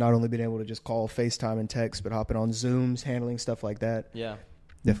have, not only being able to just call, FaceTime, and text, but hopping on Zooms, handling stuff like that. Yeah.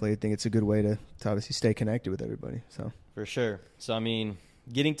 Definitely think it's a good way to obviously stay connected with everybody. So for sure. So, I mean,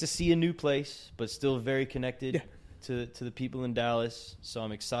 getting to see a new place, but still very connected to the people in Dallas. So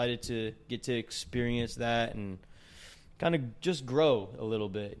I'm excited to get to experience that and kind of just grow a little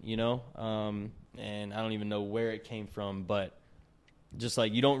bit, you know? And I don't even know where it came from, but just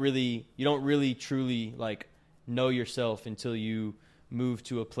like you don't really truly like know yourself until you move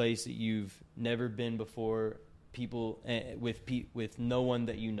to a place that you've never been before, people with no one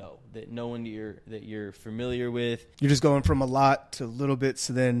that you know, that no one that you're familiar with. You're just going from a lot to little bits,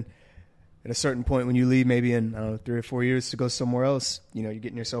 so then at a certain point when you leave, maybe in, I don't know, 3 or 4 years to go somewhere else, you know, you're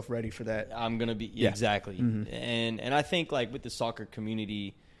getting yourself ready for that. I'm going to be, exactly. Mm-hmm. And I think, like, with the soccer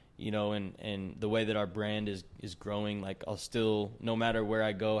community, you know, and the way that our brand is growing, like, I'll still, no matter where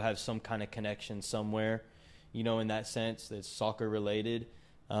I go, have some kind of connection somewhere, you know, in that sense that's soccer related.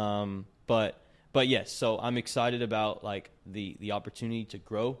 But yes, so I'm excited about, like, the opportunity to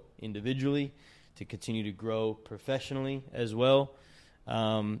grow individually, to continue to grow professionally as well.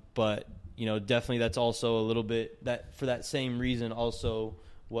 But, you know, definitely that's also a little bit, that for that same reason, also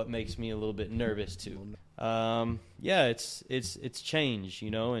what makes me a little bit nervous too. It's change, you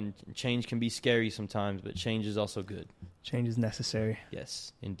know, and change can be scary sometimes, but change is also good. Change is necessary.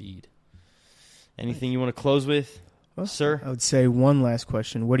 Yes, indeed. Anything you want to close with, sir? I would say one last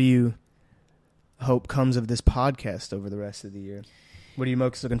question. What do you hope comes of this podcast over the rest of the year? What are you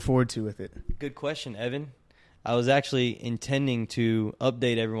most looking forward to with it? Good question, Evan. I was actually intending to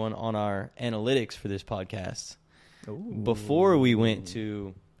update everyone on our analytics for this podcast. Ooh. Before we went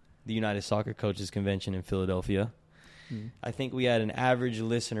to the United Soccer Coaches Convention in Philadelphia. I think we had an average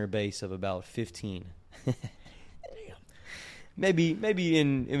listener base of about 15. Maybe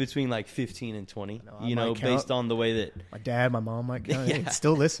in between like 15 and 20, you know, based on the way that my dad, my mom might count. Yeah.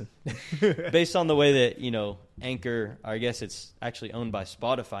 Still listen. Based on the way that, you know, Anchor, I guess it's actually owned by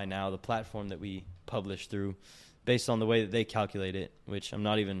Spotify now, the platform that we publish through, based on the way that they calculate it, which I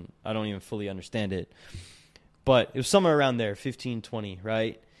don't even fully understand it. But it was somewhere around there, 15, 20,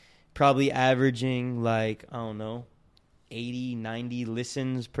 right? Probably averaging like, I don't know, 80, 90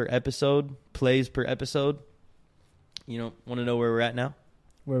 listens per episode, plays per episode. You know, want to know where we're at now?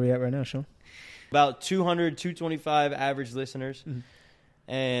 Where are we at right now, Sean? About 200, 225 average listeners,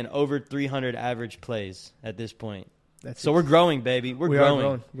 and over 300 average plays at this point. So we're growing, baby. We're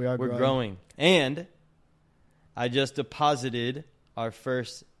growing. We're growing. And I just deposited our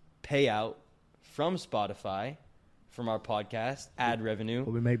first payout from Spotify from our podcast, ad revenue.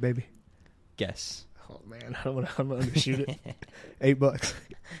 What we made, baby? Guess. Oh, man. I don't want to undershoot it. $8.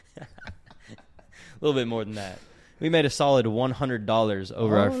 A little bit more than that. We made a solid $100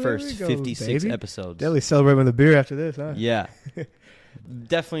 over our first 56 episodes. Definitely celebrate with a beer after this, huh? Yeah.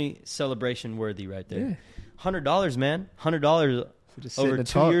 Definitely celebration worthy right there. Yeah. $100, man. $100 over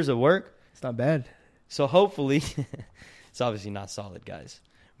 2 years of work. It's not bad. So hopefully, it's obviously not solid, guys.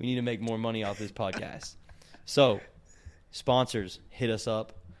 We need to make more money off this podcast. So, sponsors, hit us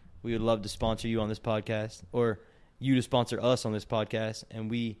up. We would love to sponsor you on this podcast, or you to sponsor us on this podcast,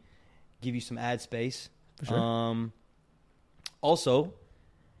 and we give you some ad space. For sure. Also,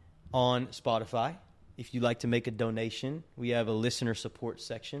 on Spotify, if you'd like to make a donation, we have a listener support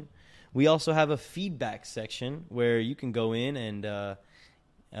section. We also have a feedback section where you can go in and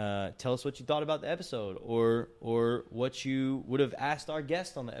tell us what you thought about the episode, or what you would have asked our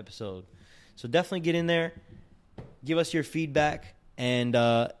guest on the episode. So definitely get in there, give us your feedback, and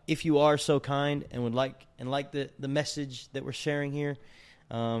if you are so kind and would like the message that we're sharing here,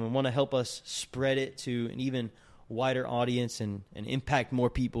 and want to help us spread it to an even wider audience and impact more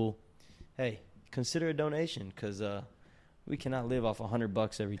people, hey, consider a donation, because we cannot live off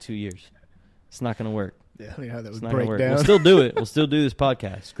 $100 every 2 years. It's not going to work. Yeah, I mean, how that would It's break down. We'll still do it. We'll still do this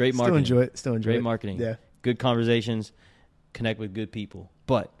podcast. Great marketing. Still enjoy it. Great marketing. Yeah. Good conversations. Connect with good people.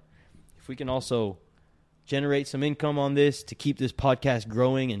 But if we can also generate some income on this to keep this podcast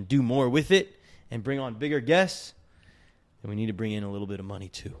growing and do more with it and bring on bigger guests, then we need to bring in a little bit of money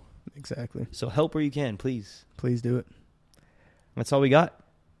too. Exactly. So help where you can, please. Please do it. That's all we got.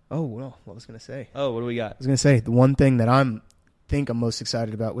 Oh, well, what was I going to say? Oh, what do we got? I was going to say, the one thing that I'm most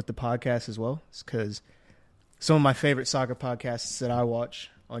excited about with the podcast as well is because some of my favorite soccer podcasts that I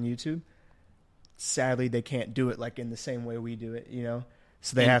watch on YouTube, sadly, they can't do it like in the same way we do it, you know?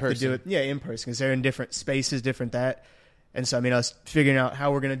 So they have to do it, in person, because they're in different spaces, different that. And so, I mean, I was figuring out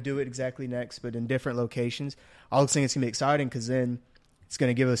how we're going to do it exactly next, but in different locations. I also think it's going to be exciting because then it's going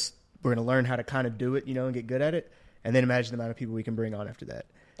to give us, we're going to learn how to kind of do it, you know, and get good at it. And then imagine the amount of people we can bring on after that.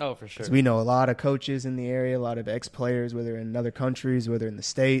 Oh, for sure. Because we know a lot of coaches in the area, a lot of ex-players, whether in other countries, whether in the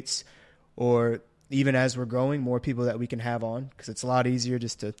States, or even as we're growing, more people that we can have on, because it's a lot easier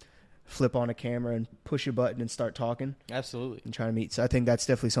just to flip on a camera and push a button and start talking. Absolutely. And trying to meet. So I think that's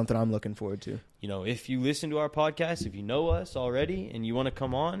definitely something I'm looking forward to. You know, if you listen to our podcast, if you know us already and you want to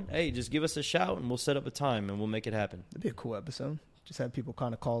come on, hey, just give us a shout and we'll set up a time and we'll make it happen. That'd be a cool episode. Just have people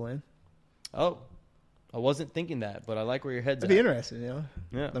kind of call in. Oh, I wasn't thinking that, but I like where your head's at. It'd be interesting, you know?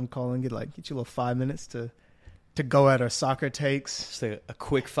 Yeah. Them call in, get you a little 5 minutes to go at our soccer takes. Just a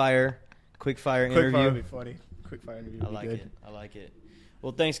quick fire interview. Quick fire would be funny. Quick fire interview would be good. I like it.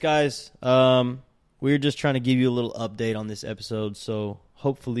 Well, thanks, guys. We're just trying to give you a little update on this episode, so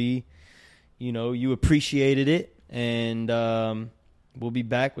hopefully, you know, you appreciated it, and we'll be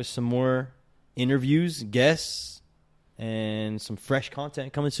back with some more interviews, guests, and some fresh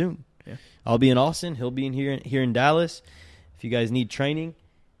content coming soon. Yeah. I'll be in Austin. He'll be here in Dallas. If you guys need training,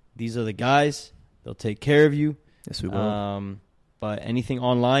 these are the guys. They'll take care of you. Yes, we will. But anything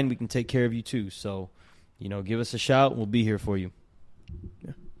online, we can take care of you too. So, you know, give us a shout. We'll be here for you.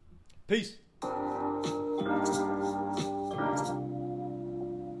 Yeah. Peace.